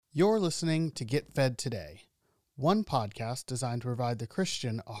You're listening to Get Fed Today, one podcast designed to provide the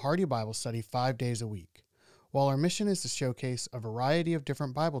Christian a hearty Bible study 5 days a week. While our mission is to showcase a variety of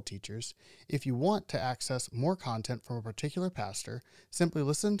different Bible teachers, if you want to access more content from a particular pastor, simply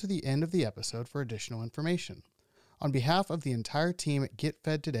listen to the end of the episode for additional information. On behalf of the entire team at Get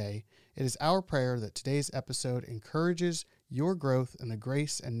Fed Today, it is our prayer that today's episode encourages your growth in the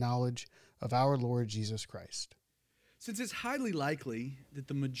grace and knowledge of our Lord Jesus Christ. Since it's highly likely that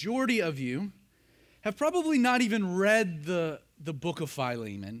the majority of you have probably not even read the book of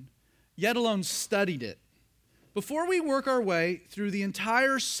Philemon, yet alone studied it, before we work our way through the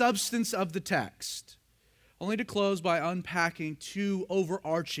entire substance of the text, only to close by unpacking two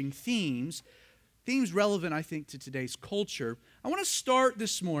overarching themes relevant, I think, to today's culture, I want to start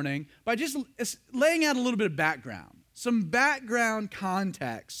this morning by just laying out a little bit of background, some background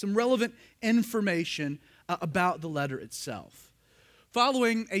context, some relevant information about the letter itself.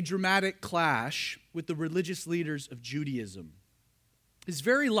 Following a dramatic clash with the religious leaders of Judaism, his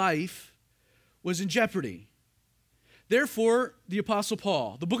very life was in jeopardy. Therefore, the Apostle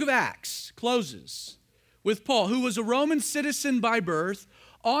Paul, the book of Acts, closes with Paul, who was a Roman citizen by birth,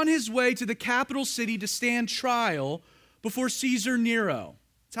 on his way to the capital city to stand trial before Caesar Nero.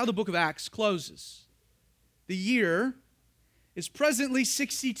 That's how the book of Acts closes. The year is presently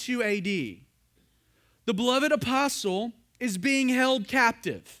 62 AD. The beloved apostle is being held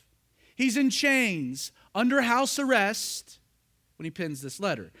captive. He's in chains, under house arrest, when he pens this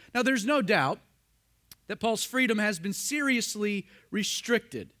letter. Now, there's no doubt that Paul's freedom has been seriously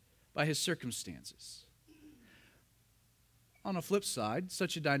restricted by his circumstances. On a flip side,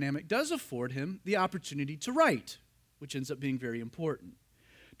 such a dynamic does afford him the opportunity to write, which ends up being very important.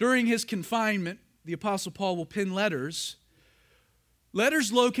 During his confinement, the Apostle Paul will pen letters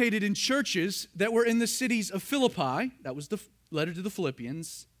located in churches that were in the cities of Philippi, that was the letter to the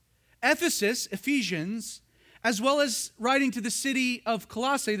Philippians, Ephesus, Ephesians, as well as writing to the city of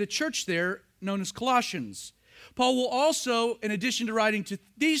Colossae, the church there known as Colossians. Paul will also, in addition to writing to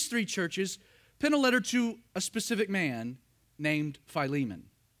these three churches, pen a letter to a specific man named Philemon.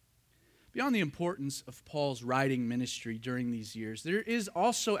 Beyond the importance of Paul's writing ministry during these years, there is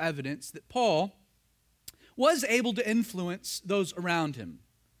also evidence that Paul was able to influence those around him.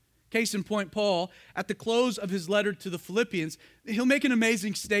 Case in point, Paul, at the close of his letter to the Philippians, he'll make an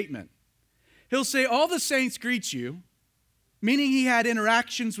amazing statement. He'll say, "All the saints greet you," meaning he had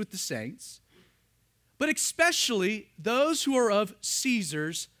interactions with the saints, but especially those who are of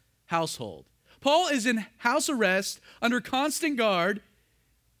Caesar's household. Paul is in house arrest, under constant guard,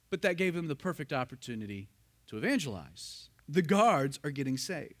 but that gave him the perfect opportunity to evangelize. The guards are getting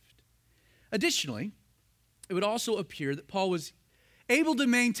saved. Additionally, it would also appear that Paul was able to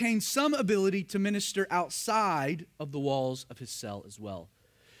maintain some ability to minister outside of the walls of his cell as well.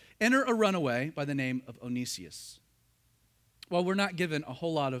 Enter a runaway by the name of Onesius. While we're not given a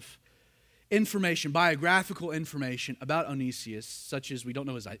whole lot of information, biographical information about Onesius, such as we don't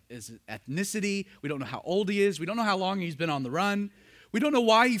know his ethnicity, we don't know how old he is, we don't know how long he's been on the run, we don't know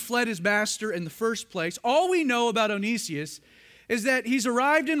why he fled his master in the first place. All we know about Onesius is that he's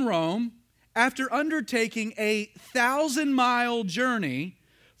arrived in Rome after undertaking a 1,000-mile journey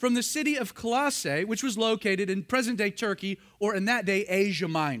from the city of Colossae, which was located in present-day Turkey, or in that day, Asia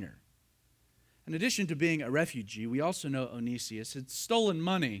Minor. In addition to being a refugee, we also know Onesius had stolen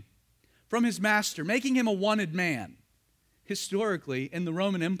money from his master, making him a wanted man. Historically, in the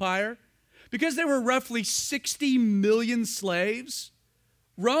Roman Empire, because there were roughly 60 million slaves,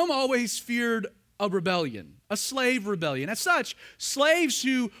 Rome always feared a rebellion, a slave rebellion. As such, slaves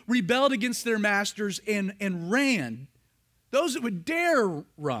who rebelled against their masters and ran, those that would dare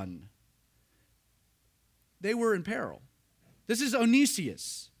run, they were in peril. This is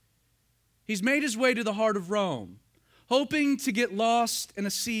Onesius. He's made his way to the heart of Rome, hoping to get lost in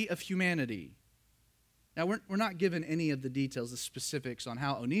a sea of humanity. Now, we're not given any of the details, the specifics on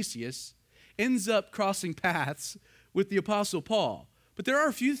how Onesius ends up crossing paths with the Apostle Paul. But there are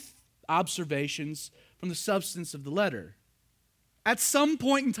a few observations from the substance of the letter. At some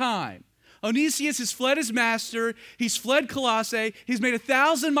point in time, Onesius has fled his master, he's fled Colossae, he's made a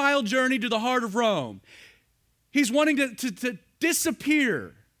 1,000-mile journey to the heart of Rome. He's wanting to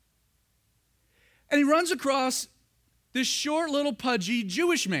disappear. And he runs across this short little pudgy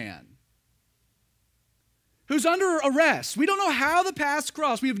Jewish man who's under arrest. We don't know how the paths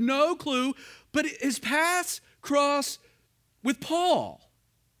cross. We have no clue, but his paths cross with Paul.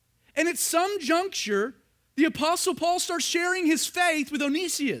 And at some juncture, the Apostle Paul starts sharing his faith with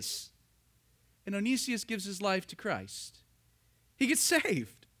Onesius. And Onesius gives his life to Christ. He gets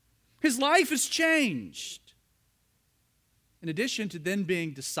saved. His life is changed. in addition to then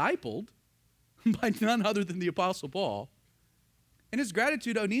being discipled by none other than the Apostle Paul, in his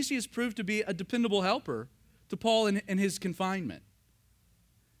gratitude, Onesius proved to be a dependable helper to Paul in his confinement.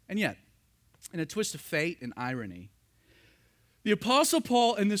 And yet, in a twist of fate and irony, the Apostle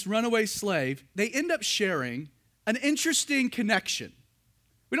Paul and this runaway slave, they end up sharing an interesting connection.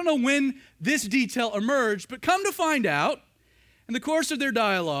 We don't know when this detail emerged, but come to find out, in the course of their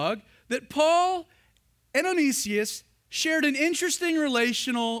dialogue, that Paul and Onesius shared an interesting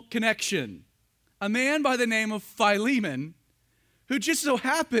relational connection. A man by the name of Philemon, who just so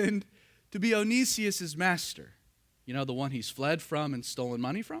happened to be Onesius' master. You know, the one he's fled from and stolen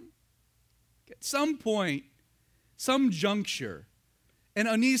money from? At some point, some juncture in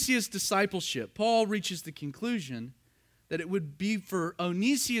Onesius' discipleship, Paul reaches the conclusion that it would be for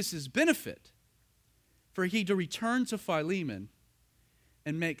Onesius' benefit for he to return to Philemon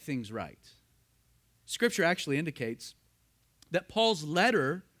and make things right. Scripture actually indicates that Paul's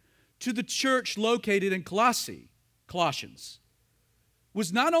letter to the church located in Colossians,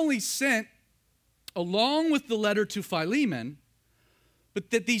 was not only sent along with the letter to Philemon,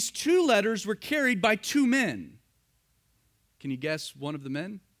 but that these two letters were carried by two men. Can you guess one of the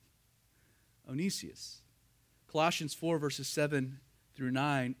men? Onesius. Colossians 4, verses 7 through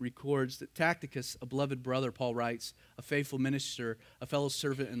 9 records that Tychicus, a beloved brother, Paul writes, a faithful minister, a fellow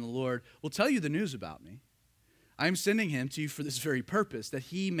servant in the Lord, will tell you the news about me. I am sending him to you for this very purpose, that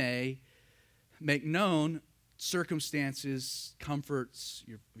he may make known circumstances, comforts,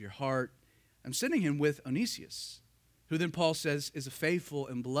 your heart. I'm sending him with Onesius, who then Paul says is a faithful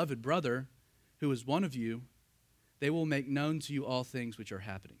and beloved brother who is one of you. They will make known to you all things which are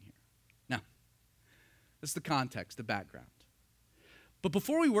happening here. Now, that's the context, the background. But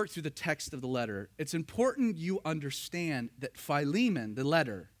before we work through the text of the letter, it's important you understand that Philemon, the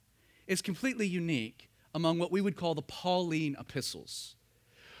letter, is completely unique among what we would call the Pauline epistles.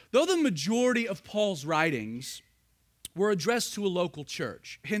 Though the majority of Paul's writings were addressed to a local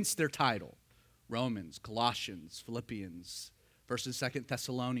church, hence their title, Romans, Colossians, Philippians, 1st and 2nd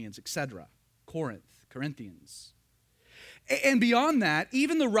Thessalonians, etc., Corinthians. And beyond that,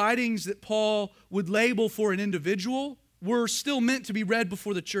 even the writings that Paul would label for an individual were still meant to be read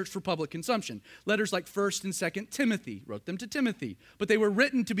before the church for public consumption. Letters like 1st and 2nd Timothy, wrote them to Timothy, but they were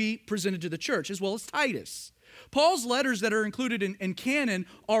written to be presented to the church, as well as Titus. Paul's letters that are included in canon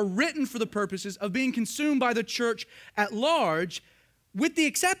are written for the purposes of being consumed by the church at large, with the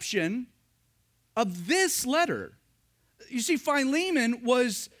exception of this letter. You see, Philemon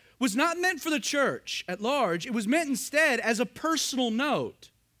was not meant for the church at large. It was meant instead as a personal note,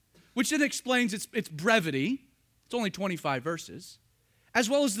 which then explains its brevity. It's only 25 verses, as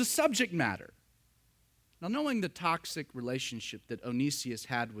well as the subject matter. Now, knowing the toxic relationship that Onesius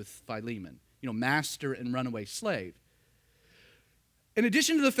had with Philemon, master and runaway slave, in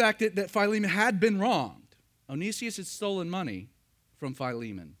addition to the fact that Philemon had been wronged, Onesius had stolen money from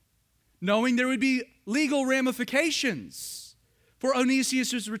Philemon, knowing there would be legal ramifications for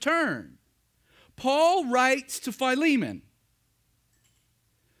Onesius' return, Paul writes to Philemon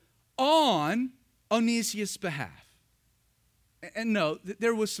on Onesius' behalf. And note that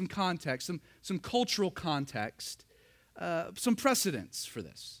there was some context, some cultural context, some precedents for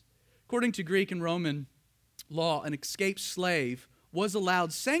this. According to Greek and Roman law, an escaped slave was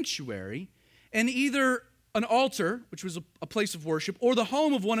allowed sanctuary in either an altar, which was a place of worship, or the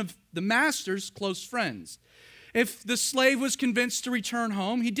home of one of the master's close friends. If the slave was convinced to return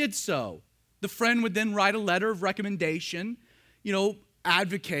home, he did so. The friend would then write a letter of recommendation,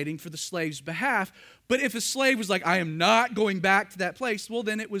 advocating for the slave's behalf. But if a slave was like, I am not going back to that place, well,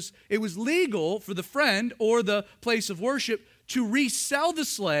 then it was legal for the friend or the place of worship to resell the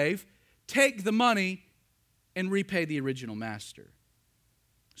slave, take the money, and repay the original master.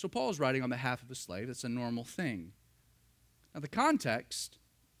 So Paul is writing on behalf of a slave. That's a normal thing. Now, the context,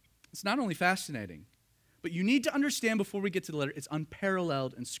 it's not only fascinating, but you need to understand before we get to the letter, it's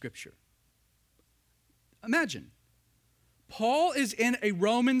unparalleled in Scripture. Imagine, Paul is in a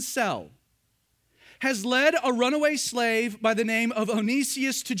Roman cell, has led a runaway slave by the name of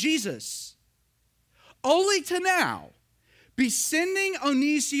Onesius to Jesus, only to now be sending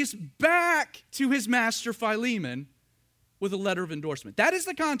Onesius back to his master Philemon with a letter of endorsement. That is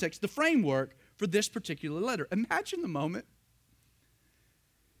the context, the framework for this particular letter. Imagine the moment.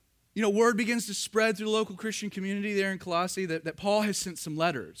 Word begins to spread through the local Christian community there in Colossae that Paul has sent some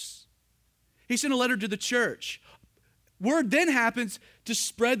letters. He sent a letter to the church. Word then happens to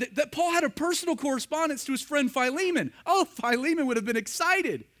spread that Paul had a personal correspondence to his friend Philemon. Oh, Philemon would have been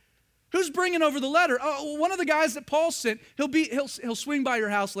excited. Who's bringing over the letter? Oh, one of the guys that Paul sent. He'll swing by your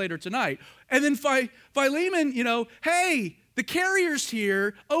house later tonight. And then Philemon, hey, the carrier's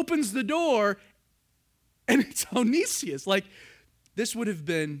here, opens the door, and it's Onesius. Like, this would have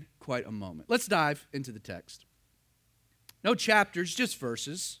been quite a moment. Let's dive into the text. No chapters, just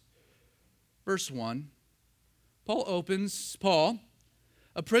verses. Verse 1. Paul,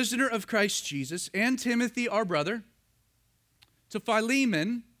 a prisoner of Christ Jesus, and Timothy, our brother, to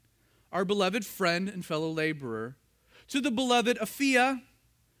Philemon, our beloved friend and fellow laborer, to the beloved Apphia,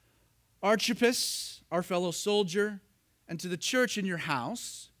 Archippus, our fellow soldier, and to the church in your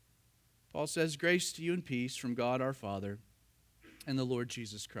house, Paul says, grace to you and peace from God our Father and the Lord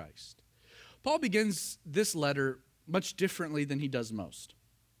Jesus Christ. Paul begins this letter much differently than he does most.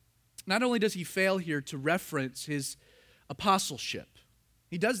 Not only does he fail here to reference his apostleship,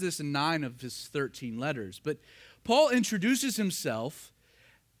 he does this in 9 of his 13 letters, but Paul introduces himself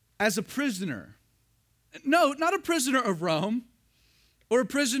as a prisoner. No, not a prisoner of Rome or a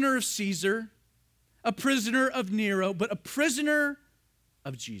prisoner of Caesar, a prisoner of Nero, but a prisoner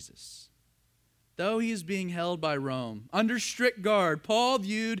of Jesus. Though he is being held by Rome under strict guard, Paul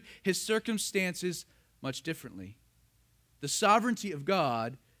viewed his circumstances much differently. The sovereignty of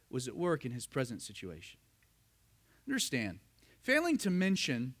God was at work in his present situation. Understand, failing to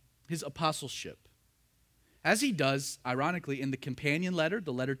mention his apostleship, as he does, ironically, in the companion letter,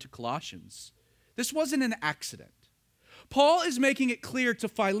 the letter to Colossians, this wasn't an accident. Paul is making it clear to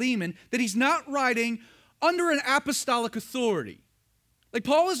Philemon that he's not writing under an apostolic authority. Like,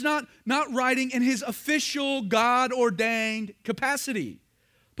 Paul is not writing in his official, God-ordained capacity.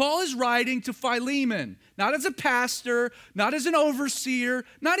 Paul is writing to Philemon, not as a pastor, not as an overseer,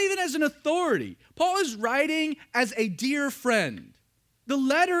 not even as an authority. Paul is writing as a dear friend. The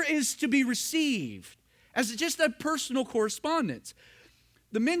letter is to be received as just a personal correspondence.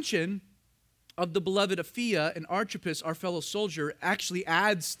 The mention of the beloved Apphia and Archippus, our fellow soldier, actually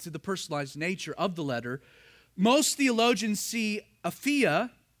adds to the personalized nature of the letter. Most theologians see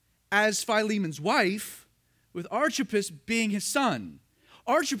Apphia as Philemon's wife, with Archippus being his son.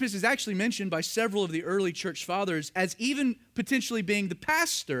 Archippus is actually mentioned by several of the early church fathers as even potentially being the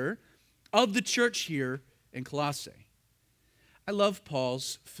pastor of the church here in Colossae. I love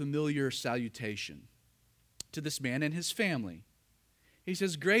Paul's familiar salutation to this man and his family. He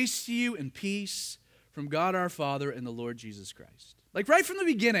says, grace to you and peace from God our Father and the Lord Jesus Christ. Like, right from the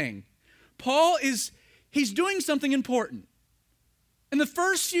beginning, Paul he's doing something important. In the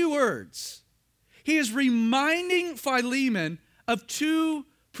first few words, he is reminding Philemon of 2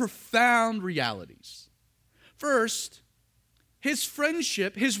 profound realities. First, his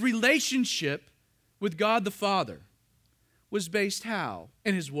friendship, his relationship with God the Father was based how?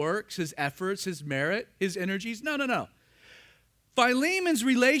 In his works, his efforts, his merit, his energies? No. Philemon's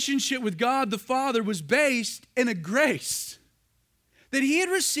relationship with God the Father was based in a grace that he had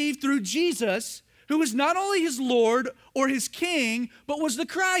received through Jesus, who was not only his Lord or his King, but was the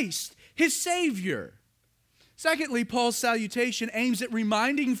Christ, his Savior. Secondly, Paul's salutation aims at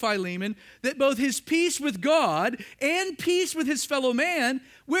reminding Philemon that both his peace with God and peace with his fellow man,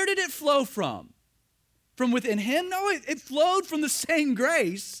 where did it flow from? From within him? No, it flowed from the same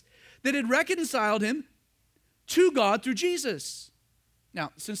grace that had reconciled him to God through Jesus.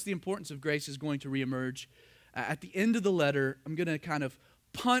 Now, since the importance of grace is going to reemerge at the end of the letter, I'm going to kind of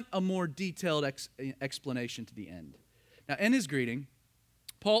punt a more detailed explanation to the end. Now, in his greeting,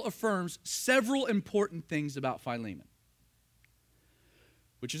 Paul affirms several important things about Philemon,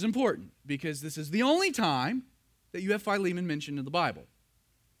 which is important because this is the only time that you have Philemon mentioned in the Bible.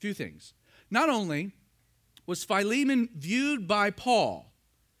 A few things. Not only was Philemon viewed by Paul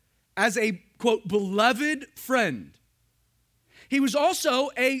as a, quote, beloved friend, he was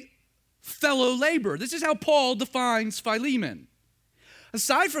also a fellow laborer. This is how Paul defines Philemon.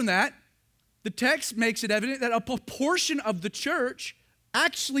 Aside from that, the text makes it evident that a portion of the church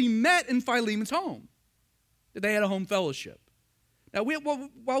actually met in Philemon's home, that they had a home fellowship. Now,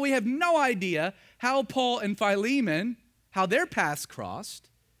 while we have no idea how Paul and Philemon, how their paths crossed,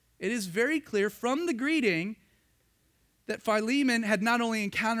 it is very clear from the greeting that Philemon had not only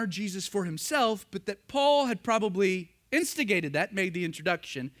encountered Jesus for himself, but that Paul had probably instigated that, made the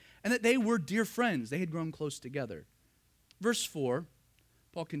introduction, and that they were dear friends. They had grown close together. Verse 4,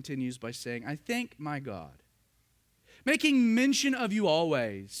 Paul continues by saying, I thank my God, making mention of you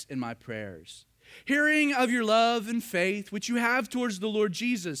always in my prayers, hearing of your love and faith which you have towards the Lord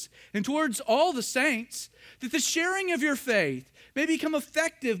Jesus and towards all the saints, that the sharing of your faith may become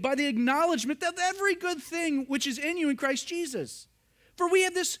effective by the acknowledgement of every good thing which is in you in Christ Jesus. For we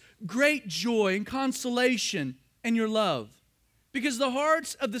have this great joy and consolation in your love, because the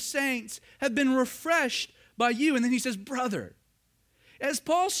hearts of the saints have been refreshed by you. And then he says, brother. As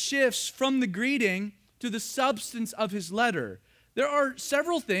Paul shifts from the greeting to the substance of his letter, there are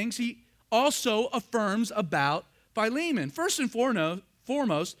several things he also affirms about Philemon. First and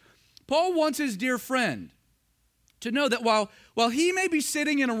foremost, Paul wants his dear friend to know that while he may be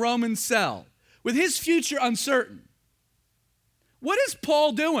sitting in a Roman cell with his future uncertain, what is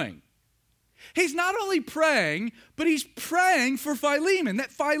Paul doing? He's not only praying, but he's praying for Philemon,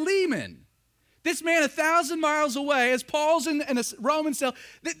 that Philemon, this man 1,000 miles away, as Paul's in a Roman cell,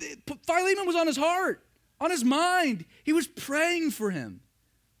 Philemon was on his heart, on his mind. He was praying for him.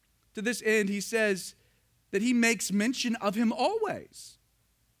 To this end, he says that he makes mention of him always.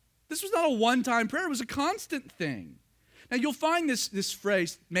 This was not a one-time prayer. It was a constant thing. Now, you'll find this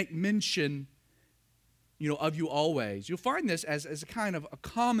phrase, make mention, of you always. You'll find this as a kind of a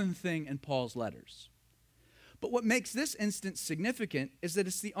common thing in Paul's letters. But what makes this instance significant is that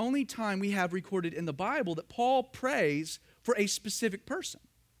it's the only time we have recorded in the Bible that Paul prays for a specific person.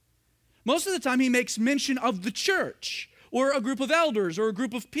 Most of the time, he makes mention of the church or a group of elders or a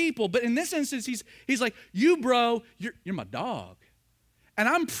group of people. But in this instance, he's like, you, bro, you're my dog. And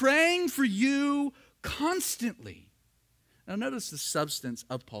I'm praying for you constantly. Now, notice the substance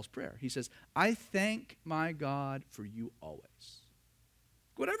of Paul's prayer. He says, I thank my God for you always.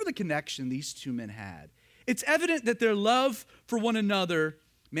 Whatever the connection these two men had, it's evident that their love for one another,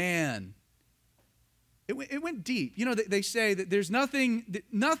 man, it went deep. They say that there's nothing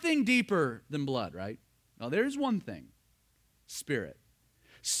deeper than blood, right? Now, there's one thing, spirit.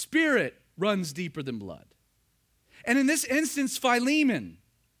 Spirit runs deeper than blood. And in this instance, Philemon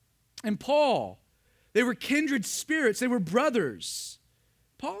and Paul, they were kindred spirits. They were brothers.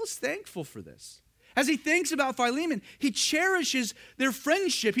 Paul is thankful for this. As he thinks about Philemon, he cherishes their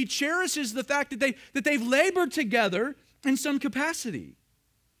friendship. He cherishes the fact that they've labored together in some capacity.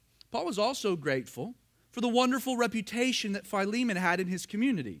 Paul was also grateful for the wonderful reputation that Philemon had in his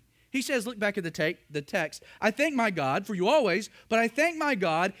community. He says, look back at the text, I thank my God for you always, but I thank my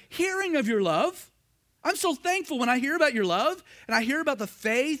God hearing of your love. I'm so thankful when I hear about your love and I hear about the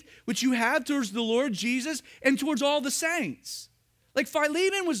faith which you have towards the Lord Jesus and towards all the saints. Like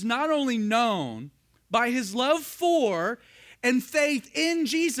Philemon was not only known by his love for and faith in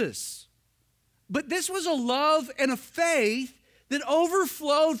Jesus, but this was a love and a faith that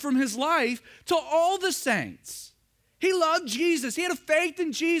overflowed from his life to all the saints. He loved Jesus. He had a faith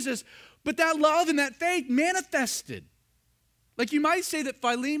in Jesus, but that love and that faith manifested. Like you might say that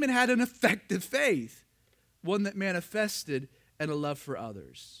Philemon had an effective faith, one that manifested in a love for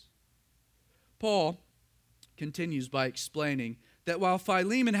others. Paul continues by explaining that while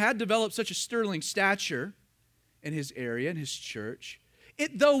Philemon had developed such a sterling stature in his area, in his church,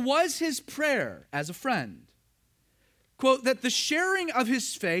 it though was his prayer as a friend, quote, that the sharing of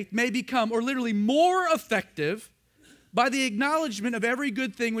his faith may become, or literally more effective, by the acknowledgement of every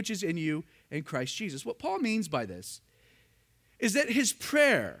good thing which is in you in Christ Jesus. What Paul means by this is that his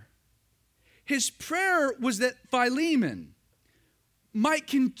prayer was that Philemon might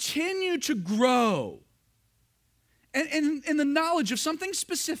continue to grow and in the knowledge of something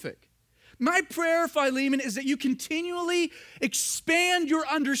specific. My prayer, Philemon, is that you continually expand your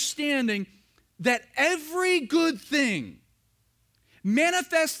understanding that every good thing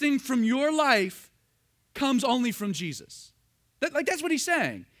manifesting from your life comes only from Jesus. That's what he's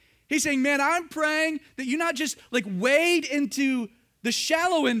saying. He's saying, man, I'm praying that you not just wade into the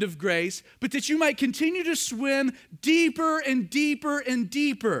shallow end of grace, but that you might continue to swim deeper and deeper and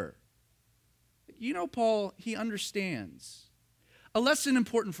deeper. Paul, he understands a lesson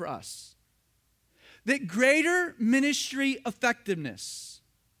important for us, that greater ministry effectiveness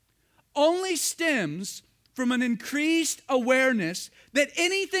only stems from an increased awareness that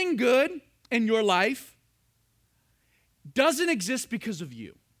anything good in your life doesn't exist because of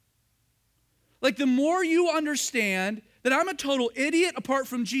you. The more you understand that I'm a total idiot apart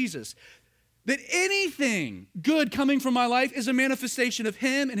from Jesus, that anything good coming from my life is a manifestation of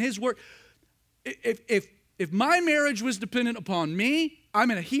him and his work. If my marriage was dependent upon me,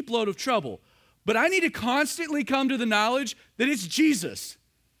 I'm in a heap load of trouble. But I need to constantly come to the knowledge that it's Jesus.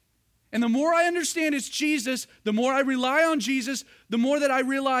 And the more I understand it's Jesus, the more I rely on Jesus, the more that I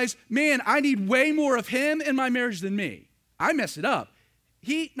realize, man, I need way more of him in my marriage than me. I mess it up.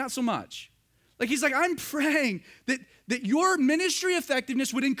 He, not so much. He's like, I'm praying that your ministry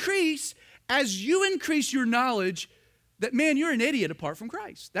effectiveness would increase as you increase your knowledge that, man, you're an idiot apart from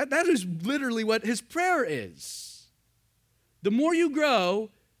Christ. That is literally what his prayer is. The more you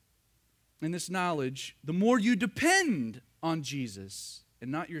grow in this knowledge, the more you depend on Jesus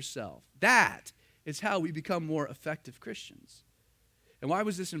and not yourself. That is how we become more effective Christians. And why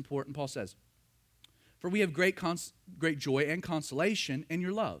was this important? Paul says, for we have great joy and consolation in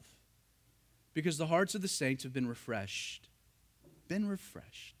your love. because the hearts of the saints have been refreshed. Been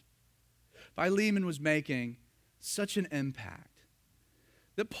refreshed. Philemon was making such an impact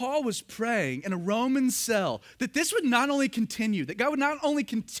that Paul was praying in a Roman cell that this would not only continue, that God would not only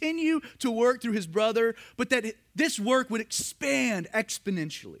continue to work through his brother, but that this work would expand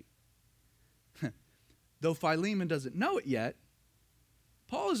exponentially. Though Philemon doesn't know it yet,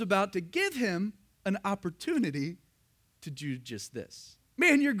 Paul is about to give him an opportunity to do just this.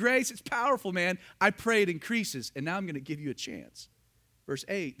 Man, your grace, it's powerful, man. I pray it increases, and now I'm going to give you a chance. Verse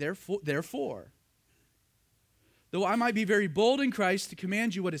 8, therefore, though I might be very bold in Christ to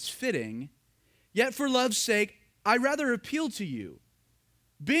command you what is fitting, yet for love's sake, I rather appeal to you,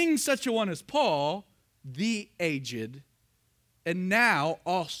 being such a one as Paul, the aged, and now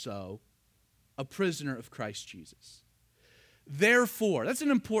also a prisoner of Christ Jesus. Therefore, that's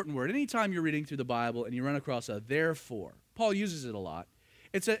an important word. Anytime you're reading through the Bible and you run across a therefore, Paul uses it a lot.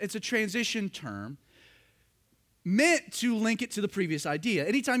 It's a transition term meant to link it to the previous idea.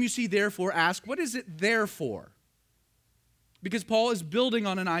 Anytime you see therefore, ask, what is it there for? Because Paul is building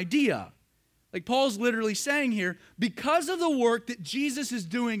on an idea. Like Paul's literally saying here, because of the work that Jesus is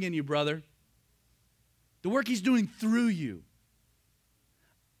doing in you, brother, the work he's doing through you,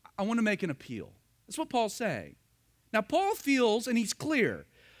 I want to make an appeal. That's what Paul's saying. Now, Paul feels, and he's clear,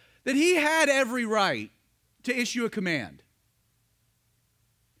 that he had every right to issue a command.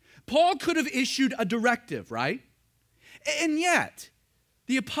 Paul could have issued a directive, right? And yet,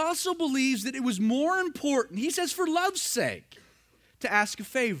 the apostle believes that it was more important, he says for love's sake, to ask a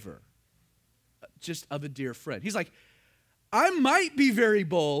favor just of a dear friend. He's like, I might be very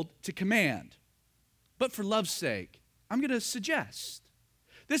bold to command, but for love's sake, I'm going to suggest.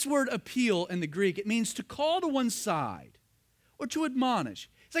 This word appeal in the Greek, it means to call to one side or to admonish.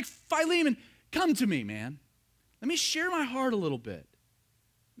 It's like, Philemon, come to me, man. Let me share my heart a little bit.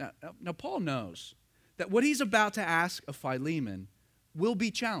 Now Paul knows that what he's about to ask of Philemon will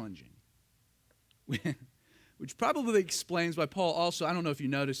be challenging, which probably explains why Paul also, I don't know if you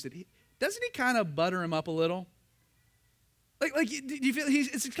noticed it, doesn't he kind of butter him up a little? Like do you feel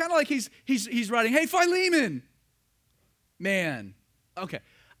it's kind of like he's writing, hey, Philemon, man, okay,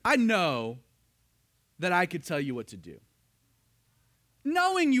 I know that I could tell you what to do.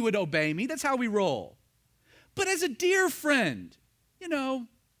 Knowing you would obey me, that's how we roll. But as a dear friend,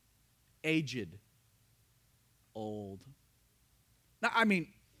 aged, old. Now, I mean,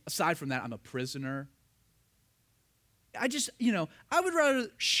 aside from that, I'm a prisoner. I would rather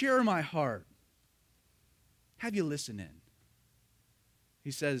share my heart. Have you listen in. He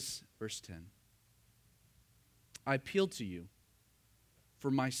says, verse 10, I appeal to you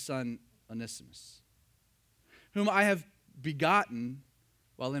for my son Onesimus, whom I have begotten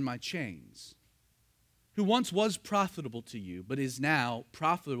while in my chains, who once was profitable to you, but is now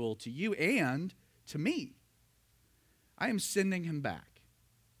profitable to you and to me. I am sending him back.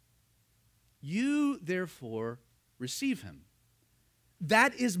 You, therefore, receive him.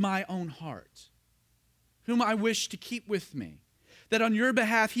 That is my own heart, whom I wish to keep with me, that on your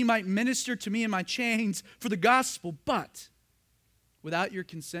behalf he might minister to me in my chains for the gospel, but without your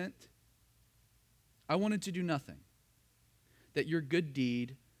consent, I wanted to do nothing, that your good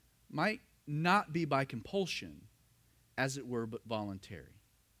deed might not be by compulsion, as it were, but voluntary.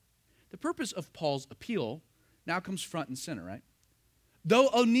 The purpose of Paul's appeal now comes front and center, right? Though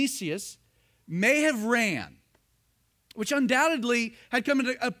Onesimus may have ran, which undoubtedly had come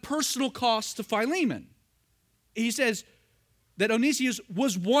at a personal cost to Philemon. He says that Onesimus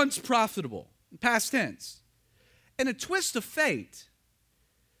was once profitable, past tense. In a twist of fate,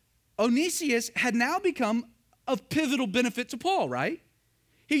 Onesimus had now become of pivotal benefit to Paul, right?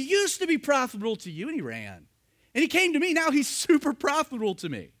 He used to be profitable to you, and he ran. And he came to me, now he's super profitable to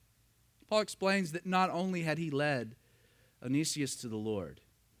me. Paul explains that not only had he led Onesimus to the Lord,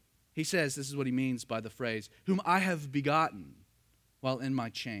 he says, this is what he means by the phrase, whom I have begotten while in my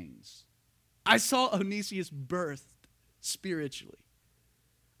chains. I saw Onesimus birthed spiritually.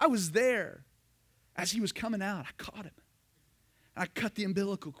 I was there. As he was coming out, I caught him. I cut the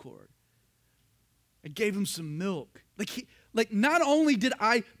umbilical cord. I gave him some milk. Like not only did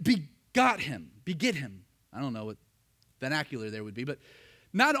I beget him, I don't know what vernacular there would be, but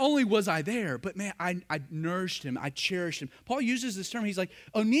not only was I there, but man, I nourished him, I cherished him. Paul uses this term, he's like,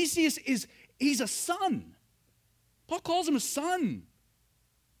 Onesimus he's a son. Paul calls him a son.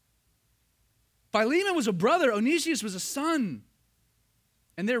 Philemon was a brother, Onesimus was a son.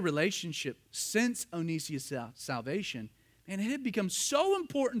 And their relationship since Onesimus' salvation, man, it had become so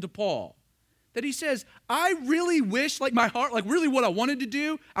important to Paul that he says, I really wish, like my heart, like really what I wanted to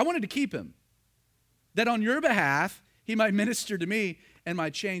do, I wanted to keep him. That on your behalf, he might minister to me. and my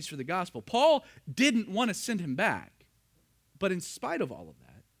chains for the gospel. Paul didn't want to send him back. But in spite of all of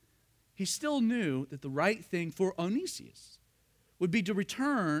that, he still knew that the right thing for Onesius would be to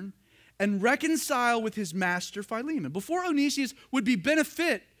return and reconcile with his master Philemon. Before Onesius would be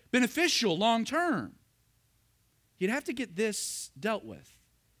beneficial long term, he'd have to get this dealt with.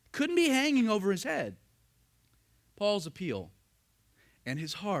 Couldn't be hanging over his head. Paul's appeal and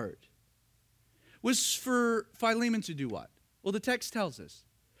his heart was for Philemon to do what? Well, the text tells us.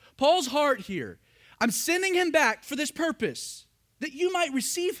 Paul's heart here, I'm sending him back for this purpose, that you might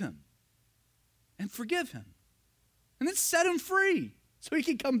receive him and forgive him, and then set him free so he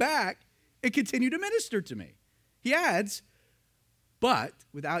can come back and continue to minister to me. He adds, but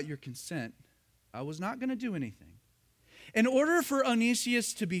without your consent, I was not going to do anything. In order for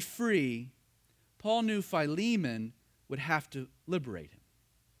Onesius to be free, Paul knew Philemon would have to liberate him.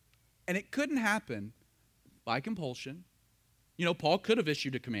 And it couldn't happen by compulsion. You know, Paul could have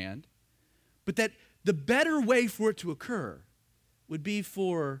issued a command, but that the better way for it to occur would be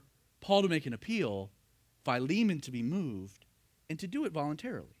for Paul to make an appeal, Philemon to be moved, and to do it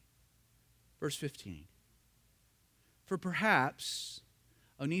voluntarily. Verse 15. For perhaps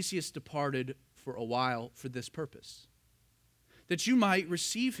Onesius departed for a while for this purpose, that you might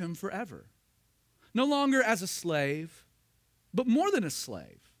receive him forever, no longer as a slave, but more than a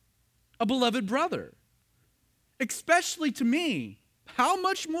slave, a beloved brother, especially to me. How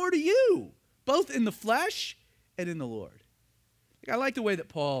much more to you, both in the flesh and in the Lord? I like the way that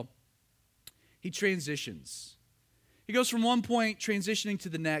Paul, he transitions. He goes from one point transitioning to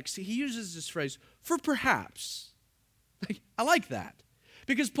the next. He uses this phrase, for perhaps. I like that.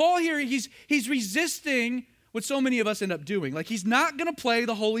 Because Paul here, he's resisting what so many of us end up doing. Like, he's not going to play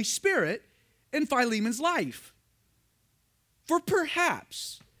the Holy Spirit in Philemon's life. For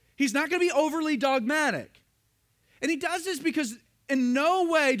perhaps. He's not going to be overly dogmatic. And he does this because in no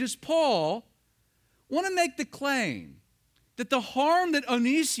way does Paul want to make the claim that the harm that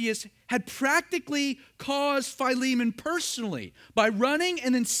Onesius had practically caused Philemon personally by running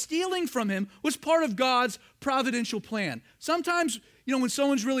and then stealing from him was part of God's providential plan. Sometimes, when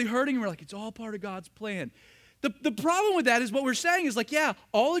someone's really hurting, we're like, it's all part of God's plan. The problem with that is what we're saying is like, yeah,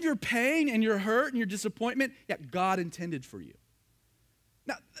 all of your pain and your hurt and your disappointment, yeah, God intended for you.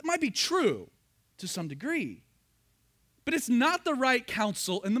 Now, that might be true to some degree, but it's not the right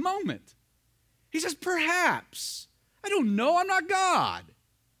counsel in the moment. He says, perhaps. I don't know, I'm not God.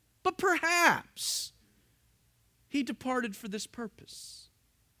 But perhaps he departed for this purpose.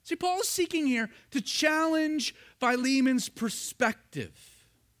 See, Paul is seeking here to challenge Philemon's perspective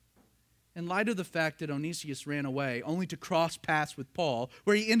in light of the fact that Onesius ran away only to cross paths with Paul,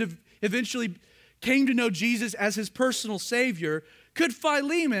 where he eventually came to know Jesus as his personal Savior. Could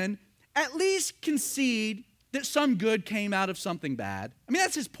Philemon at least concede that some good came out of something bad? I mean,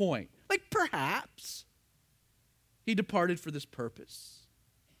 that's his point. Like, perhaps he departed for this purpose.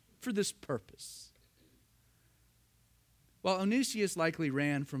 For this purpose. While Onesius likely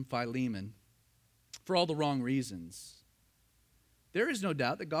ran from Philemon for all the wrong reasons, there is no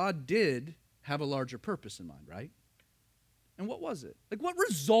doubt that God did have a larger purpose in mind, right? And what was it? Like, what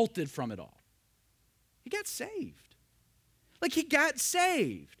resulted from it all? He got saved. Like, he got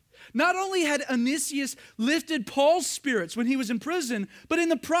saved. Not only had Onesius lifted Paul's spirits when he was in prison, but in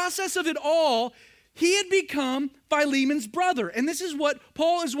the process of it all, he had become Philemon's brother. And this is what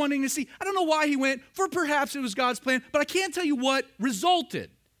Paul is wanting to see. I don't know why he went, for perhaps it was God's plan, but I can't tell you what resulted.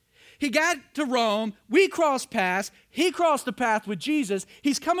 He got to Rome, we crossed paths, he crossed the path with Jesus.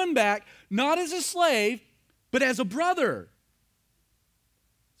 He's coming back, not as a slave, but as a brother.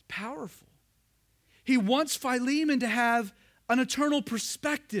 It's powerful. He wants Philemon to have an eternal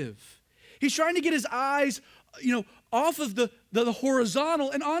perspective. He's trying to get his eyes, off of the horizontal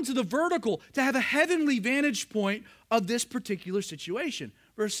and onto the vertical to have a heavenly vantage point of this particular situation.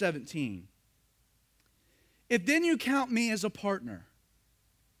 Verse 17. If then you count me as a partner,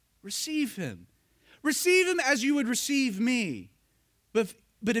 receive him. Receive him as you would receive me. But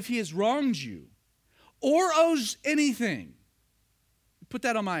if he has wronged you or owes anything, put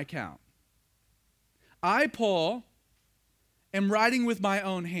that on my account. I, Paul, am writing with my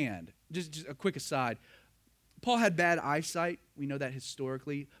own hand. Just a quick aside. Paul had bad eyesight. We know that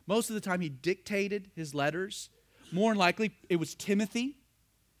historically. Most of the time he dictated his letters. More than likely, it was Timothy,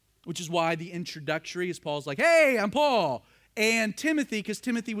 which is why the introductory is Paul's like, hey, I'm Paul. And Timothy, because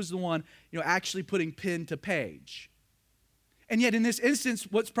Timothy was the one, actually putting pen to page. And yet in this instance,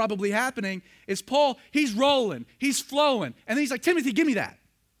 what's probably happening is Paul, he's rolling, he's flowing. And then he's like, Timothy, give me that.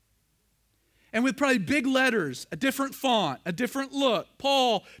 And with probably big letters, a different font, a different look,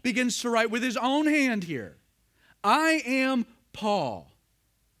 Paul begins to write with his own hand here. I am Paul.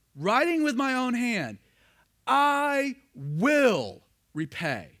 writing with my own hand, I will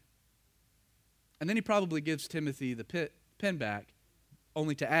repay. And then he probably gives Timothy the pen back,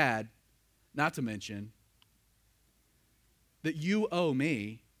 only to add, not to mention, that you owe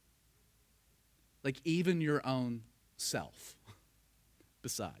me, like even your own self,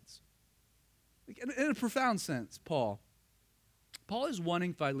 besides. In a profound sense, Paul is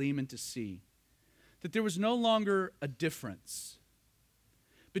wanting Philemon to see that there was no longer a difference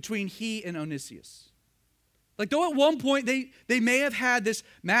between he and Onesius. Like, though at one point they may have had this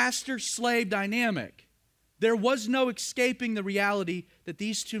master-slave dynamic, there was no escaping the reality that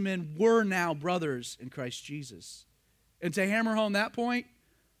these two men were now brothers in Christ Jesus. And to hammer home that point,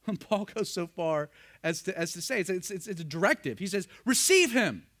 Paul goes so far as to say, it's a directive. He says, receive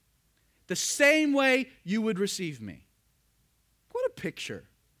him the same way you would receive me. What a picture.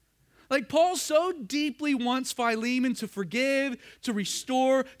 Like, Paul so deeply wants Philemon to forgive, to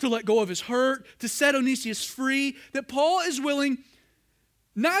restore, to let go of his hurt, to set Onesius free, that Paul is willing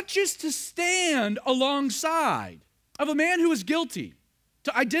not just to stand alongside of a man who is guilty,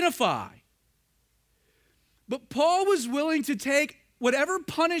 to identify, but Paul was willing to take whatever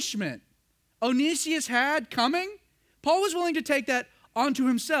punishment Onesius had coming, Paul was willing to take that onto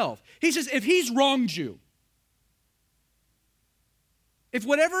himself. He says, if he's wronged you, if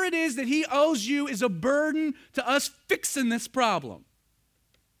whatever it is that he owes you is a burden to us fixing this problem,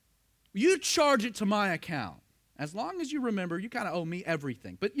 you charge it to my account. As long as you remember, you kind of owe me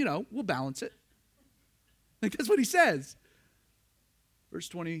everything. But, we'll balance it. Like, that's what he says. Verse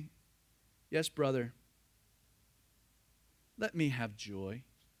 20, yes, brother, let me have joy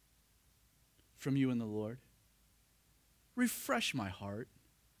from you in the Lord. Refresh my heart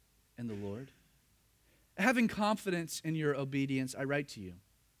in the Lord. Having confidence in your obedience, I write to you,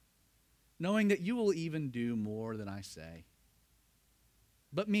 knowing that you will even do more than I say.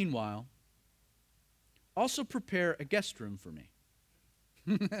 But meanwhile, also prepare a guest room for me.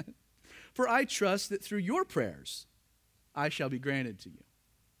 For I trust that through your prayers, I shall be granted to you.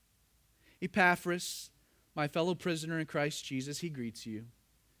 Epaphras, my fellow prisoner in Christ Jesus, he greets you,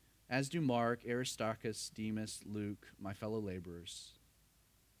 as do Mark, Aristarchus, Demas, Luke, my fellow laborers.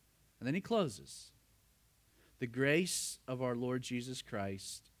 And then he closes. The grace of our Lord Jesus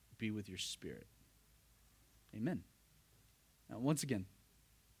Christ be with your spirit. Amen. Now, once again,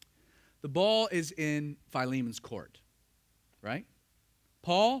 the ball is in Philemon's court, right?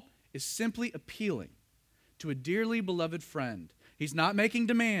 Paul is simply appealing to a dearly beloved friend. He's not making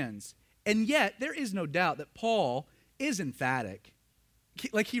demands, and yet there is no doubt that Paul is emphatic.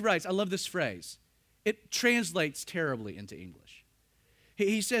 Like he writes, I love this phrase. It translates terribly into English.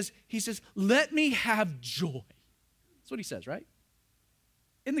 He says, let me have joy. That's what he says, right?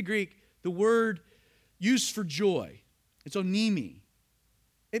 In the Greek, the word used for joy, it's onemi.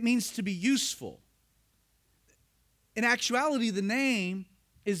 It means to be useful. In actuality, the name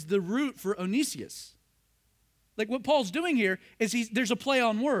is the root for Onesius. Like, what Paul's doing here is there's a play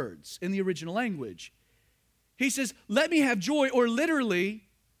on words in the original language. He says, let me have joy, or literally,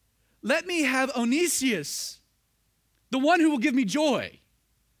 let me have Onesius, the one who will give me joy.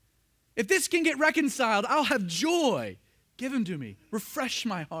 If this can get reconciled, I'll have joy. Give him to me. Refresh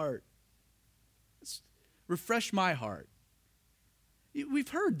my heart. Refresh my heart. We've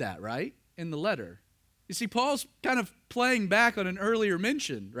heard that, right, in the letter. You see, Paul's kind of playing back on an earlier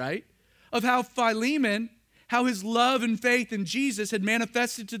mention, right, of how Philemon, how his love and faith in Jesus had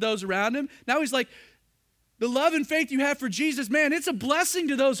manifested to those around him. Now he's like, the love and faith you have for Jesus, man, it's a blessing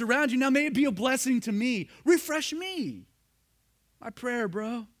to those around you. Now may it be a blessing to me. Refresh me. My prayer,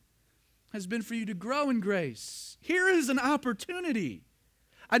 bro, has been for you to grow in grace. Here is an opportunity.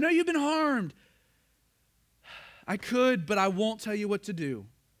 I know you've been harmed. I could, but I won't tell you what to do.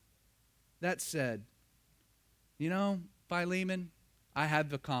 That said, Philemon, I have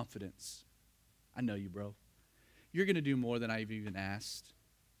the confidence. I know you, bro. You're going to do more than I've even asked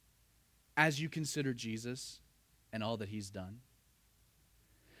as you consider Jesus and all that he's done.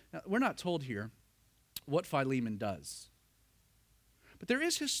 Now, we're not told here what Philemon does. But there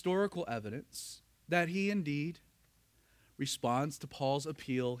is historical evidence that he indeed responds to Paul's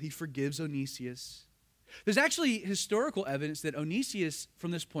appeal. He forgives Onesius. There's actually historical evidence that Onesius,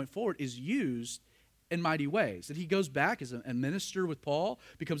 from this point forward, is used in mighty ways. That he goes back as a minister with Paul,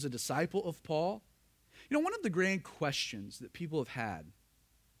 becomes a disciple of Paul. One of the grand questions that people have had,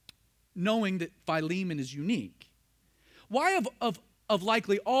 knowing that Philemon is unique, why of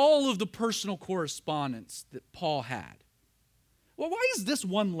likely all of the personal correspondence that Paul had, well, why is this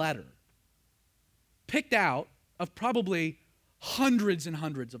one letter picked out of probably hundreds and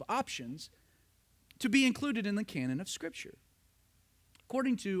hundreds of options to be included in the canon of Scripture?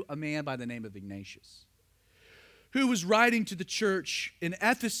 according to a man by the name of Ignatius, who was writing to the church in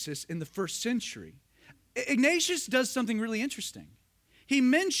Ephesus in the first century. Ignatius does something really interesting. He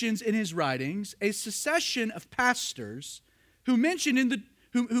mentions in his writings a succession of pastors who ministered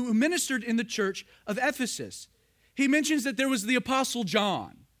in the church of Ephesus. He mentions that there was the Apostle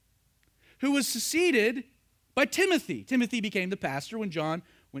John, who was succeeded by Timothy. Timothy became the pastor when John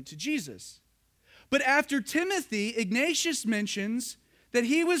went to Jesus. But after Timothy, Ignatius mentions that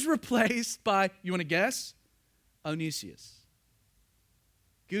he was replaced by, you want to guess? Onesius.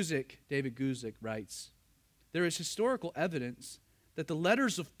 David Guzik writes, there is historical evidence that the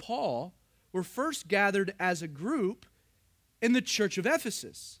letters of Paul were first gathered as a group in the church of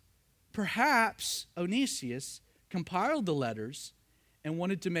Ephesus. Perhaps Onesius compiled the letters and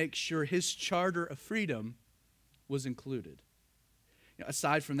wanted to make sure his charter of freedom was included.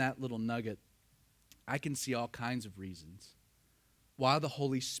 Aside from that little nugget, I can see all kinds of reasons why the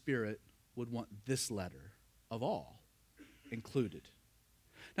Holy Spirit would want this letter of all included.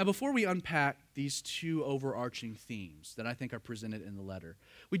 Now, before we unpack these two overarching themes that I think are presented in the letter,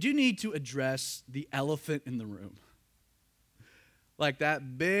 we do need to address the elephant in the room. Like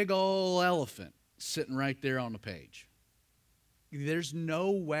that big old elephant sitting right there on the page. There's no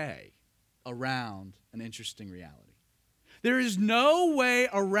way around an interesting reality. There is no way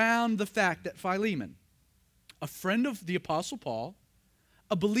around the fact that Philemon, a friend of the Apostle Paul,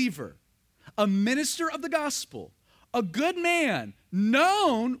 a believer, a minister of the gospel, a good man,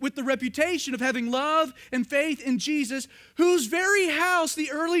 known with the reputation of having love and faith in Jesus, whose very house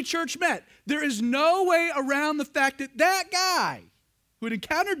the early church met. There is no way around the fact that that guy who had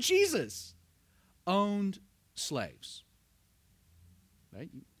encountered Jesus owned slaves. Right?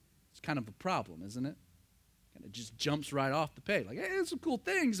 It's kind of a problem, isn't it? And it just jumps right off the page. Like, hey, there's some cool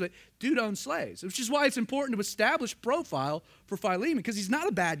things, but dude owns slaves. Which is why it's important to establish profile for Philemon, because he's not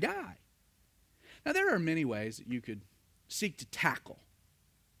a bad guy. Now, there are many ways that you could seek to tackle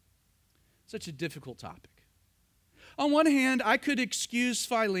such a difficult topic. On one hand, I could excuse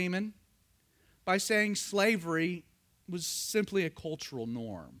Philemon by saying slavery was simply a cultural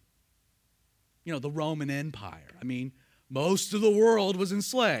norm. The Roman Empire. Most of the world was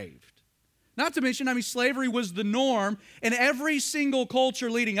enslaved. Not to mention, slavery was the norm in every single culture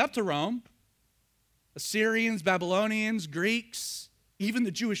leading up to Rome. Assyrians, Babylonians, Greeks, even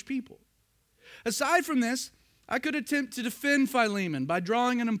the Jewish people. Aside from this, I could attempt to defend Philemon by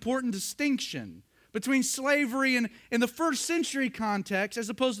drawing an important distinction between slavery in the first century context as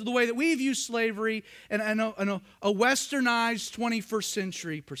opposed to the way that we view slavery in a westernized 21st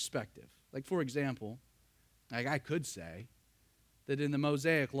century perspective. Like, for example, I could say that in the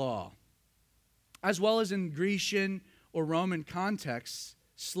Mosaic Law, as well as in Grecian or Roman contexts,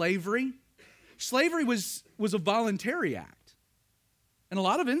 slavery was a voluntary act. In a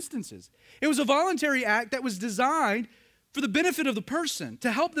lot of instances, it was a voluntary act that was designed for the benefit of the person,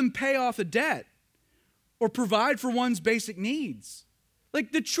 to help them pay off a debt or provide for one's basic needs.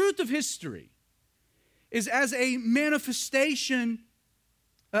 Like, the truth of history is as a manifestation,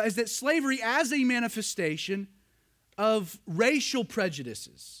 is that slavery as a manifestation of racial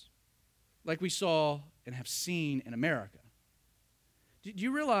prejudices, like we saw and have seen in America. Do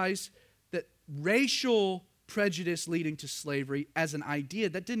you realize that racial prejudice leading to slavery as an idea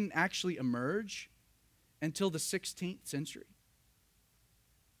that didn't actually emerge until the 16th century?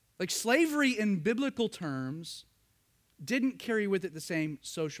 Like, slavery in biblical terms didn't carry with it the same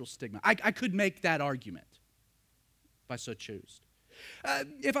social stigma. I could make that argument if I so chose.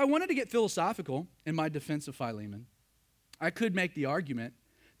 If I wanted to get philosophical in my defense of Philemon, I could make the argument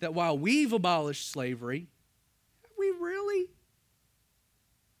that while we've abolished slavery, have we really?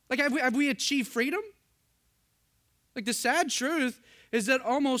 Like, have we achieved freedom? Like, the sad truth is that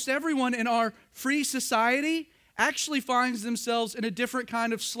almost everyone in our free society actually finds themselves in a different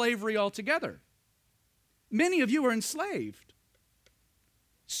kind of slavery altogether. Many of you are enslaved.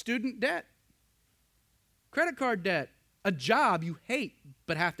 Student debt, credit card debt, a job you hate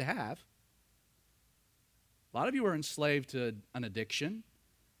but have to have. A lot of you are enslaved to an addiction,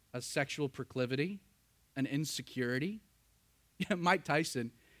 a sexual proclivity, an insecurity. Mike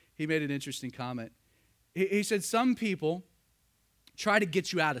Tyson, he made an interesting comment. He said, some people try to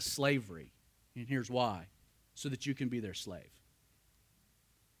get you out of slavery, and here's why, so that you can be their slave.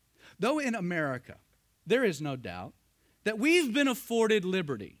 Though in America, there is no doubt that we've been afforded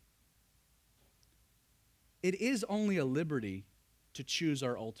liberty, it is only a liberty to choose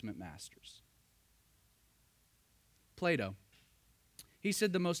our ultimate masters. Plato, he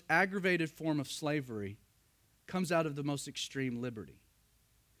said the most aggravated form of slavery comes out of the most extreme liberty.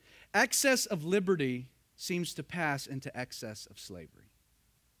 Excess of liberty seems to pass into excess of slavery.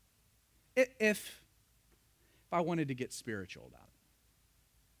 If I wanted to get spiritual about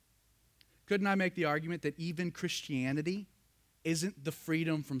it, couldn't I make the argument that even Christianity isn't the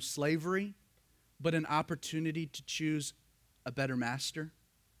freedom from slavery, but an opportunity to choose a better master?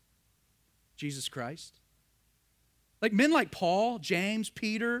 Jesus Christ. Like men like Paul, James,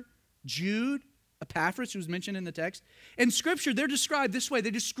 Peter, Jude, Epaphras, who was mentioned in the text. In Scripture, they're described this way.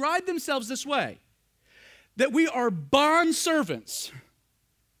 They describe themselves this way, that we are bond servants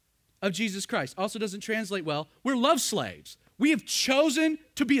of Jesus Christ. Also doesn't translate well. We're love slaves. We have chosen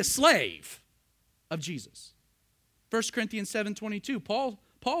to be a slave of Jesus. 1 Corinthians 7:22,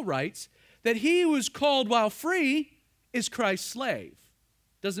 Paul writes that he who is called while free is Christ's slave.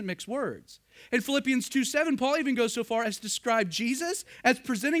 Doesn't mix words. In Philippians 2:7, Paul even goes so far as to describe Jesus as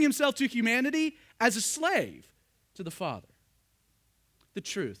presenting himself to humanity as a slave to the Father. The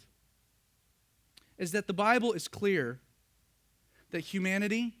truth is that the Bible is clear that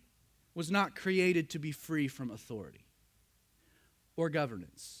humanity was not created to be free from authority or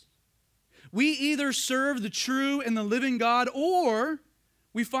governance. We either serve the true and the living God, or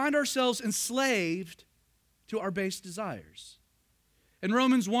we find ourselves enslaved to our base desires. In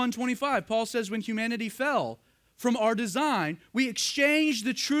Romans 1:25, Paul says when humanity fell from our design, we exchanged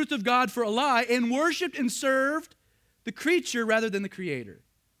the truth of God for a lie and worshiped and served the creature rather than the Creator.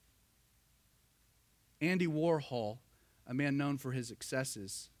 Andy Warhol, a man known for his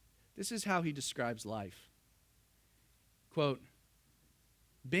excesses, this is how he describes life. Quote,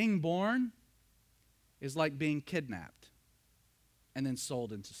 being born is like being kidnapped and then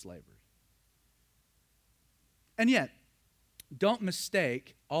sold into slavery. And yet, don't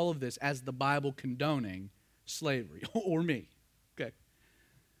mistake all of this as the Bible condoning slavery, or me, okay?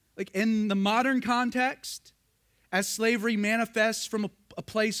 Like in the modern context, as slavery manifests from a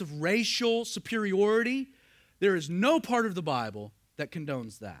place of racial superiority, there is no part of the Bible that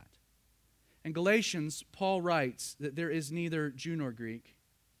condones that. In Galatians, Paul writes that there is neither Jew nor Greek,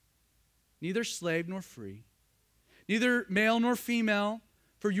 neither slave nor free, neither male nor female,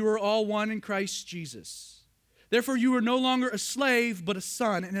 for you are all one in Christ Jesus. Therefore you are no longer a slave, but a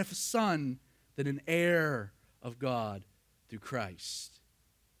son, and if a son, then an heir of God through Christ.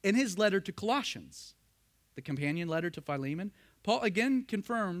 In his letter to Colossians, the companion letter to Philemon, Paul again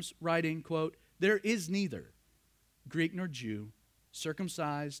confirms, writing, quote, there is neither Greek nor Jew,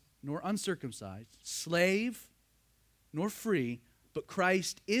 circumcised nor uncircumcised, slave nor free, but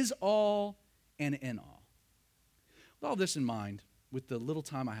Christ is all and in all. With all this in mind, with the little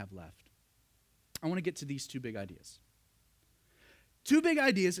time I have left, I want to get to these two big ideas. Two big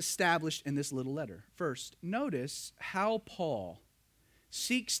ideas established in this little letter. First, notice how Paul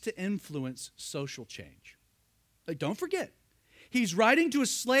seeks to influence social change. Like, don't forget, he's writing to a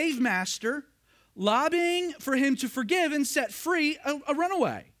slave master, lobbying for him to forgive and set free a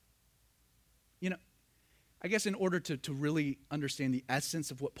runaway. You know, I guess in order to really understand the essence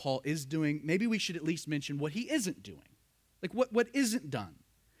of what Paul is doing, maybe we should at least mention what he isn't doing. Like what isn't done.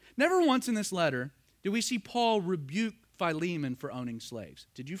 Never once in this letter do we see Paul rebuke Philemon for owning slaves.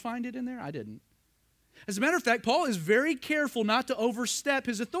 Did you find it in there? I didn't. As a matter of fact, Paul is very careful not to overstep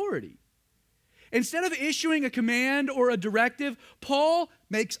his authority. Instead of issuing a command or a directive, Paul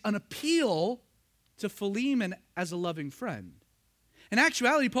makes an appeal to Philemon as a loving friend. In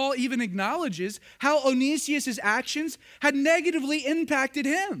actuality, Paul even acknowledges how Onesius' actions had negatively impacted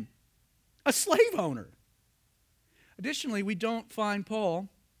him, a slave owner. Additionally, we don't find Paul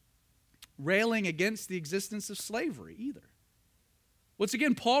railing against the existence of slavery either. Once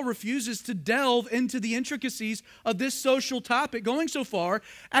again, Paul refuses to delve into the intricacies of this social topic, going so far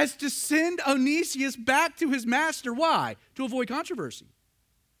as to send Onesius back to his master. Why? To avoid controversy.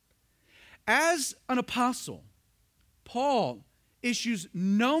 As an apostle, Paul issues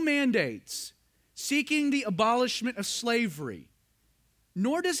no mandates seeking the abolishment of slavery,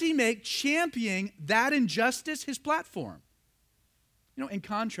 nor does he make championing that injustice his platform. You know, in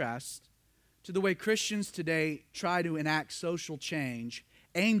contrast to the way Christians today try to enact social change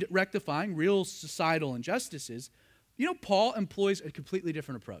aimed at rectifying real societal injustices, you know, Paul employs a completely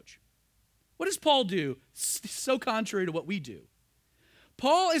different approach. What does Paul do so contrary to what we do?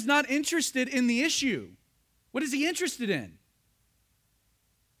 Paul is not interested in the issue. What is he interested in?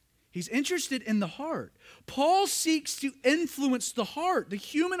 He's interested in the heart. Paul seeks to influence the heart, the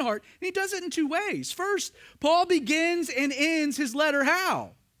human heart, and he does it in two ways. First, Paul begins and ends his letter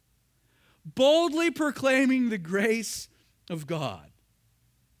how? Boldly proclaiming the grace of God.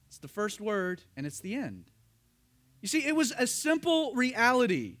 It's the first word, and it's the end. You see, it was a simple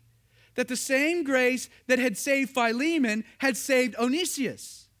reality that the same grace that had saved Philemon had saved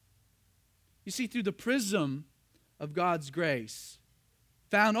Onesius. You see, through the prism of God's grace,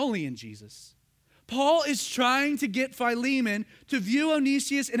 found only in Jesus. Paul is trying to get Philemon to view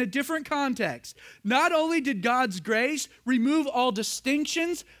Onesius in a different context. Not only did God's grace remove all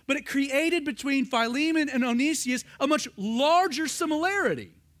distinctions, but it created between Philemon and Onesius a much larger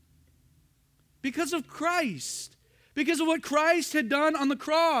similarity. Because of Christ, because of what Christ had done on the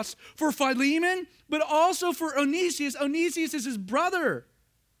cross for Philemon, but also for Onesius. Onesius is his brother.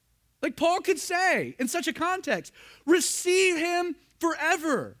 Like Paul could say in such a context, receive him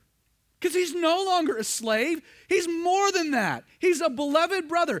forever. Because he's no longer a slave. He's more than that. He's a beloved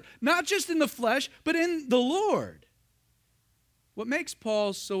brother, not just in the flesh, but in the Lord. What makes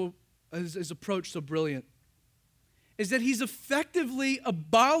Paul's his approach so brilliant is that he's effectively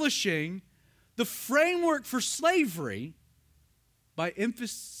abolishing the framework for slavery by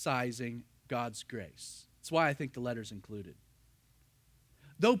emphasizing God's grace. That's why I think the letter's included.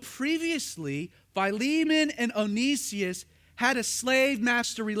 Though previously Philemon and Onesius had a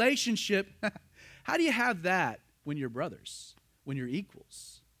slave-master relationship, how do you have that when you're brothers, when you're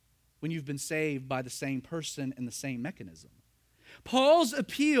equals, when you've been saved by the same person and the same mechanism? Paul's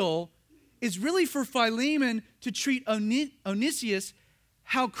appeal is really for Philemon to treat Onesius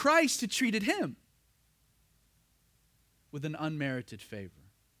how Christ had treated him, with an unmerited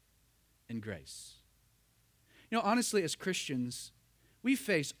favor and grace. You know, honestly, as Christians, we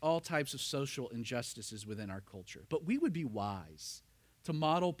face all types of social injustices within our culture, but we would be wise to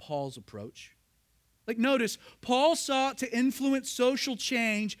model Paul's approach. Like, notice, Paul sought to influence social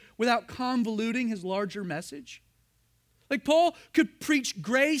change without convoluting his larger message. Like, Paul could preach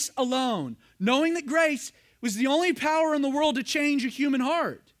grace alone, knowing that grace was the only power in the world to change a human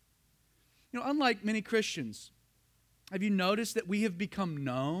heart. You know, unlike many Christians, have you noticed that we have become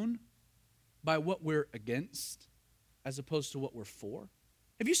known by what we're against as opposed to what we're for?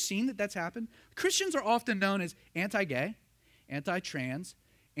 Have you seen that that's happened? Christians are often known as anti-gay, anti-trans,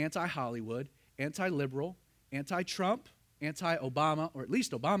 anti-Hollywood, anti-liberal, anti-Trump, anti-Obama, or at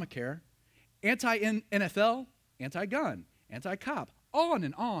least Obamacare, anti-NFL, anti-gun, anti-cop, on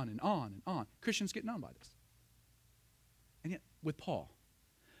and on and on and on. Christians get known by this. And yet, with Paul,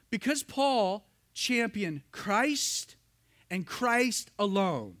 because Paul championed Christ and Christ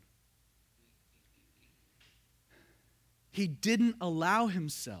alone, he didn't allow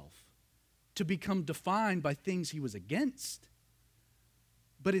himself to become defined by things he was against,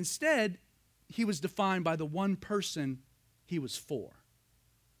 but instead, he was defined by the one person he was for,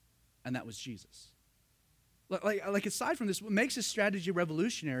 and that was Jesus. Like aside from this, what makes his strategy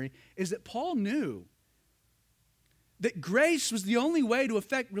revolutionary is that Paul knew that grace was the only way to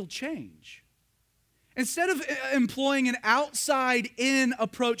effect real change. Instead of employing an outside-in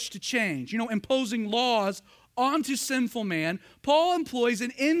approach to change, imposing laws onto sinful man, Paul employs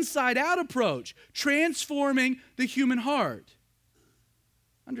an inside-out approach, transforming the human heart.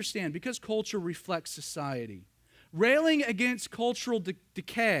 Understand, because culture reflects society, railing against cultural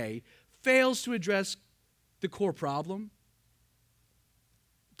decay fails to address the core problem.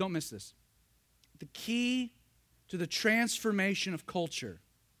 Don't miss this. The key to the transformation of culture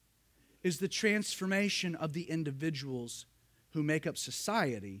is the transformation of the individuals who make up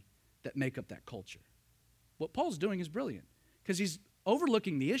society that make up that culture. What Paul's doing is brilliant because he's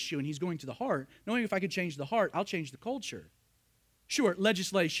overlooking the issue and he's going to the heart, knowing if I could change the heart, I'll change the culture. Sure,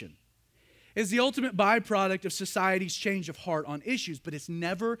 legislation is the ultimate byproduct of society's change of heart on issues, but it's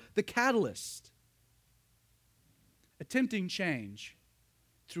never the catalyst. Attempting change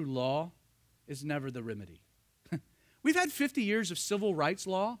through law is never the remedy. We've had 50 years of civil rights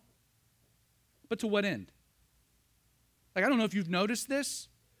law, but to what end? I don't know if you've noticed this,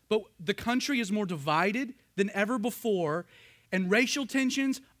 but the country is more divided than ever before, and racial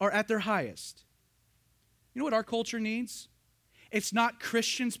tensions are at their highest. You know what our culture needs? It's not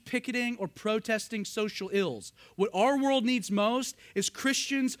Christians picketing or protesting social ills. What our world needs most is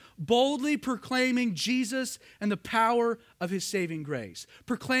Christians boldly proclaiming Jesus and the power of his saving grace,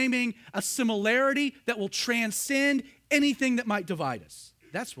 proclaiming a similarity that will transcend anything that might divide us.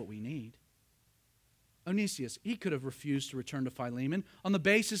 That's what we need. Onesius, he could have refused to return to Philemon on the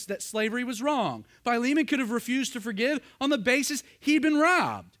basis that slavery was wrong. Philemon could have refused to forgive on the basis he'd been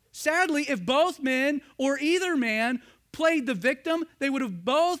robbed. Sadly, if both men or either man played the victim, they would have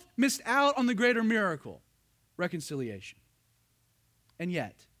both missed out on the greater miracle, reconciliation. And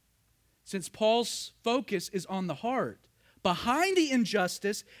yet, since Paul's focus is on the heart, behind the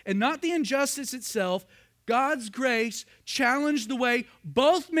injustice and not the injustice itself, God's grace challenged the way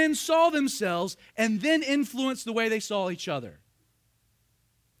both men saw themselves and then influenced the way they saw each other.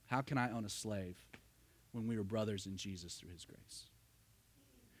 How can I own a slave when we were brothers in Jesus through his grace?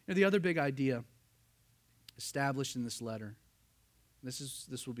 The other big idea established in this letter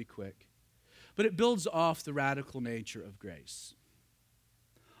This will be quick. But it builds off the radical nature of grace.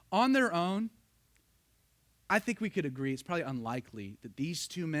 On their own, I think we could agree it's probably unlikely that these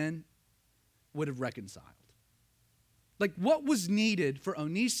two men would have reconciled. Like, what was needed for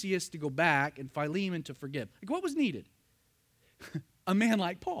Onesius to go back and Philemon to forgive? Like, what was needed? A man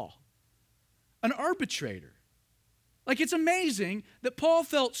like Paul, an arbitrator. Like, it's amazing that Paul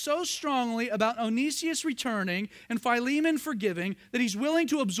felt so strongly about Onesius returning and Philemon forgiving that he's willing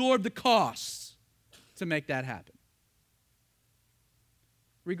to absorb the costs to make that happen.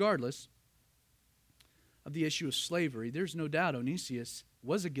 Regardless of the issue of slavery, there's no doubt Onesius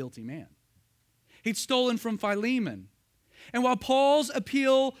was a guilty man. He'd stolen from Philemon. And while Paul's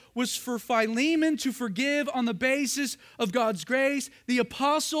appeal was for Philemon to forgive on the basis of God's grace, the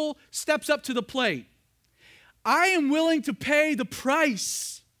apostle steps up to the plate. I am willing to pay the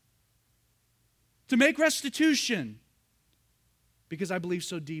price to make restitution because I believe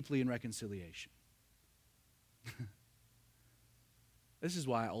so deeply in reconciliation. This is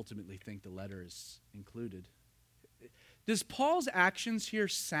why I ultimately think the letter is included. Does Paul's actions here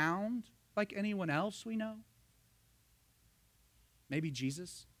sound like anyone else we know? Maybe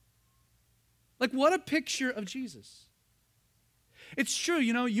Jesus? Like, what a picture of Jesus. It's true,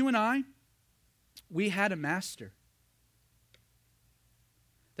 you and I, we had a master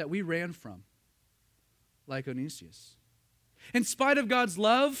that we ran from, like Onesius. In spite of God's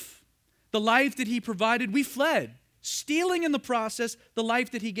love, the life that he provided, we fled, stealing in the process the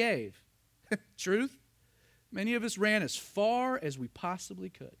life that he gave. Truth? Many of us ran as far as we possibly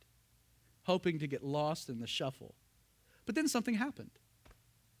could, hoping to get lost in the shuffle. But then something happened.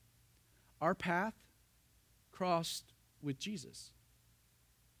 Our path crossed with Jesus.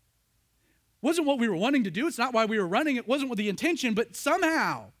 Wasn't what we were wanting to do. It's not why we were running. It wasn't with the intention, but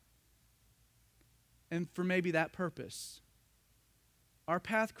somehow, and for maybe that purpose, our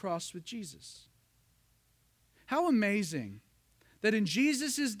path crossed with Jesus. How amazing that in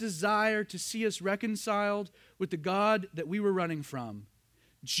Jesus' desire to see us reconciled with the God that we were running from,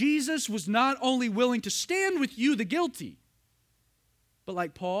 Jesus was not only willing to stand with you, the guilty, but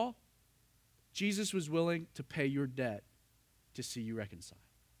like Paul, Jesus was willing to pay your debt to see you reconciled.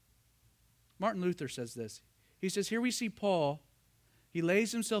 Martin Luther says this. He says, here we see Paul. He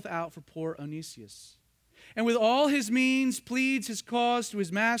lays himself out for poor Onesius, and with all his means pleads his cause to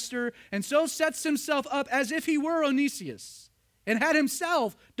his master, and so sets himself up as if he were Onesius and had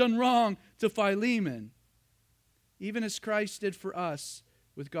himself done wrong to Philemon. Even as Christ did for us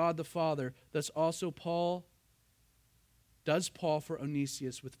with God the Father, thus also does Paul for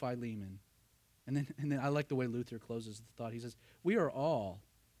Onesius with Philemon. And then I like the way Luther closes the thought. He says, we are all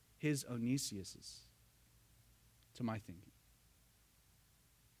his Onesiuses, to my thinking.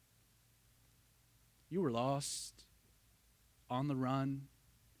 You were lost, on the run,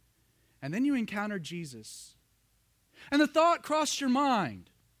 and then you encountered Jesus. And the thought crossed your mind,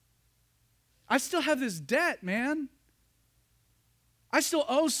 I still have this debt, man. I still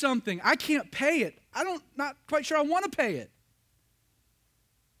owe something. I can't pay it. Not quite sure I want to pay it.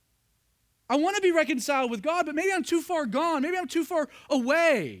 I want to be reconciled with God, but maybe I'm too far gone. Maybe I'm too far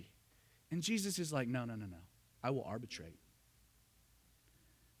away. And Jesus is like, no. I will arbitrate.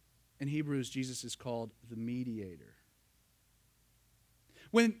 In Hebrews, Jesus is called the mediator.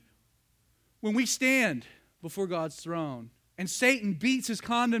 When we stand before God's throne and Satan beats his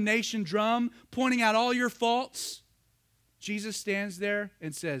condemnation drum, pointing out all your faults, Jesus stands there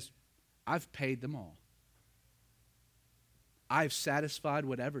and says, I've paid them all. I've satisfied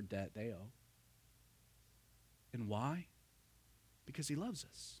whatever debt they owe. And why? Because he loves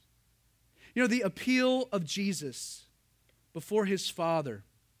us. The appeal of Jesus before his Father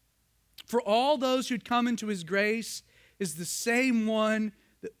for all those who'd come into his grace is the same one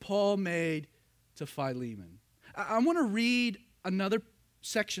that Paul made to Philemon. I want to read another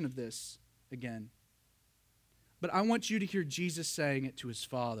section of this again. But I want you to hear Jesus saying it to his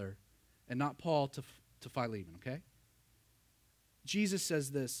Father and not Paul to Philemon, okay? Jesus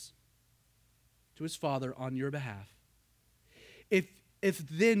says this to his Father on your behalf. If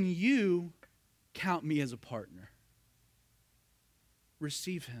then you count me as a partner,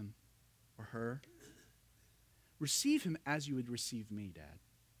 receive him or her. Receive him as you would receive me, Dad.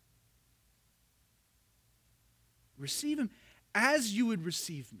 Receive him as you would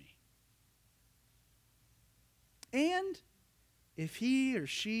receive me. And if he or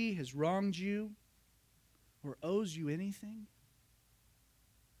she has wronged you or owes you anything,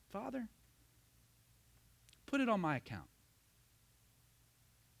 Father, put it on my account.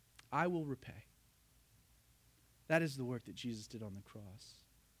 I will repay. That is the work that Jesus did on the cross.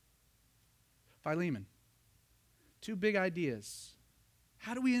 Philemon, two big ideas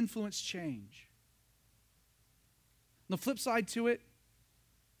How do we influence change? On the flip side to it,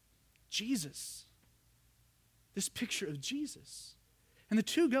 Jesus. This picture of Jesus. And the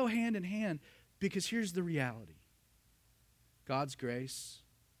two go hand in hand because here's the reality. God's grace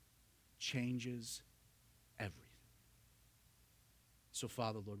changes everything. So,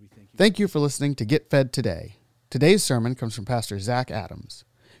 Father, Lord, we thank you. Thank you for listening to Get Fed Today. Today's sermon comes from Pastor Zach Adams.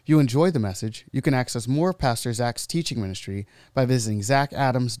 If you enjoyed the message, you can access more of Pastor Zach's teaching ministry by visiting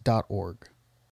zachadams.org.